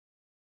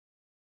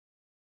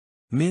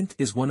Mint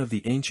is one of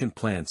the ancient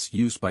plants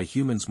used by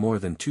humans more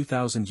than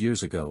 2,000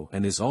 years ago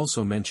and is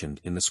also mentioned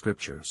in the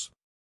scriptures.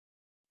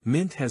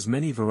 Mint has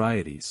many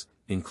varieties,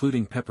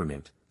 including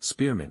peppermint,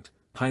 spearmint,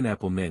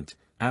 pineapple mint,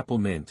 apple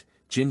mint,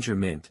 ginger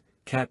mint,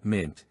 cat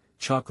mint,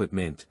 chocolate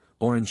mint,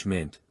 orange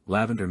mint,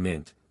 lavender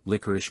mint,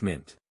 licorice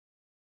mint.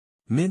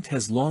 Mint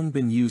has long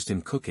been used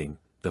in cooking,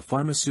 the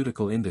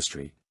pharmaceutical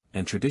industry,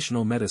 and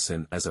traditional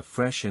medicine as a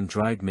fresh and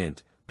dried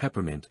mint,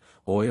 peppermint,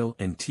 oil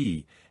and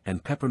tea,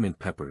 and peppermint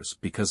peppers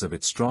because of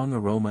its strong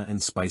aroma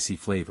and spicy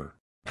flavor.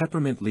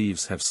 Peppermint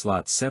leaves have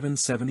SLOT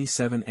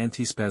 777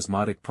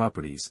 antispasmodic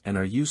properties and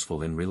are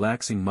useful in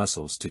relaxing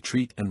muscles to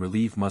treat and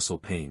relieve muscle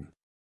pain.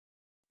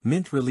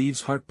 Mint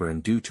relieves heartburn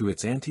due to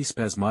its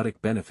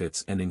antispasmodic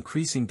benefits and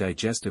increasing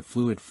digestive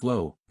fluid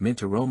flow.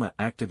 Mint aroma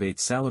activates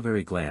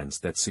salivary glands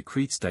that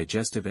secretes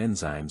digestive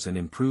enzymes and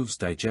improves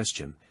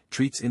digestion,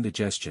 treats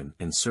indigestion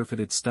and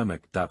surfeited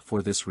stomach.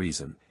 For this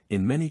reason,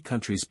 in many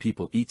countries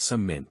people eat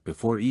some mint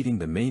before eating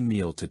the main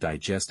meal to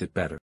digest it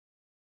better.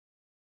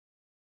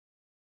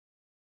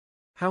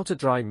 How to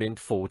dry mint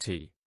for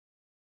tea.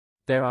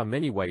 There are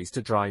many ways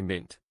to dry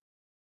mint.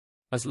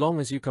 As long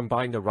as you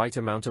combine the right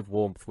amount of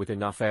warmth with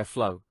enough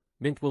airflow,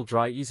 mint will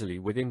dry easily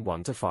within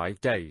 1 to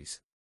 5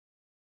 days.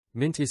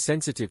 Mint is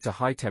sensitive to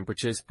high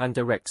temperatures and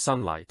direct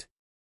sunlight.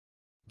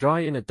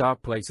 Dry in a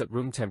dark place at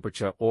room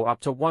temperature or up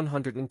to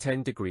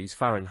 110 degrees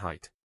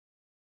Fahrenheit.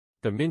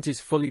 The mint is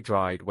fully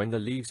dried when the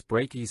leaves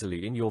break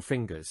easily in your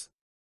fingers.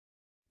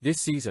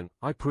 This season,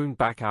 I pruned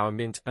back our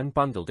mint and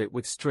bundled it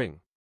with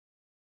string.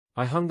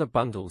 I hung the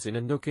bundles in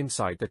a nook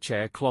inside the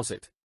chair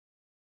closet.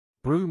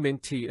 Brew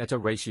mint tea at a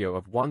ratio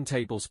of 1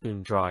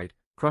 tablespoon dried,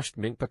 crushed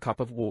mint per cup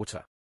of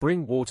water.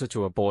 Bring water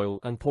to a boil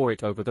and pour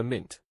it over the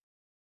mint.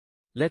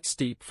 Let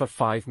steep for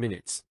 5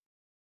 minutes.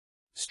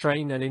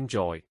 Strain and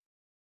enjoy.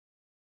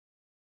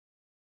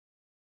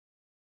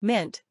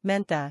 Mint,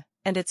 mentha,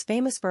 and its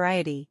famous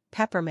variety,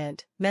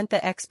 peppermint, Mentha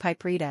ex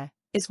piperita,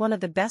 is one of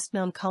the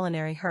best-known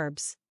culinary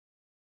herbs.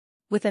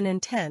 With an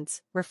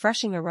intense,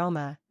 refreshing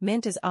aroma,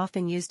 mint is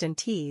often used in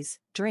teas,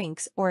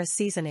 drinks, or as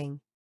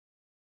seasoning.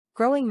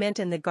 Growing mint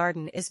in the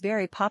garden is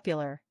very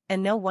popular,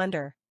 and no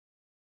wonder.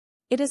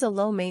 It is a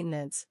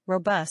low-maintenance,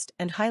 robust,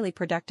 and highly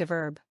productive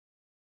herb.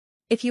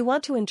 If you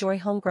want to enjoy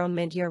homegrown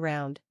mint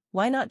year-round,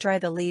 why not dry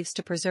the leaves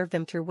to preserve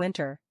them through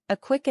winter? A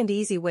quick and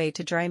easy way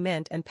to dry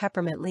mint and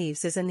peppermint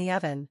leaves is in the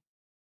oven.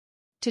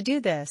 To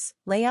do this,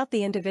 lay out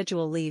the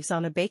individual leaves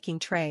on a baking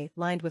tray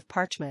lined with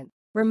parchment.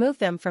 Remove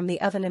them from the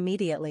oven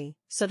immediately,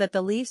 so that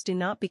the leaves do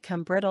not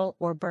become brittle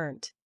or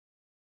burnt.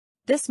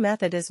 This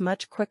method is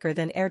much quicker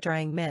than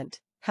air-drying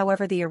mint,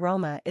 however the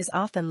aroma is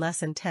often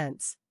less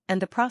intense,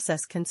 and the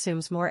process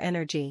consumes more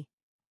energy.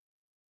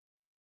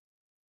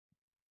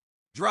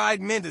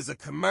 Dried mint is a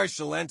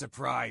commercial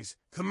enterprise.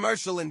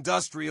 Commercial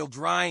industrial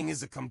drying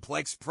is a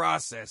complex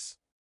process.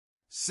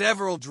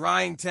 Several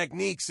drying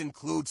techniques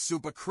include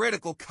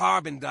supercritical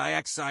carbon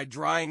dioxide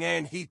drying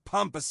and heat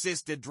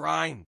pump-assisted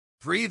drying.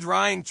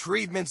 Pre-drying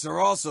treatments are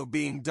also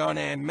being done,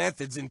 and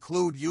methods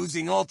include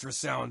using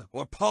ultrasound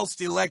or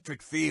pulsed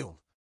electric field.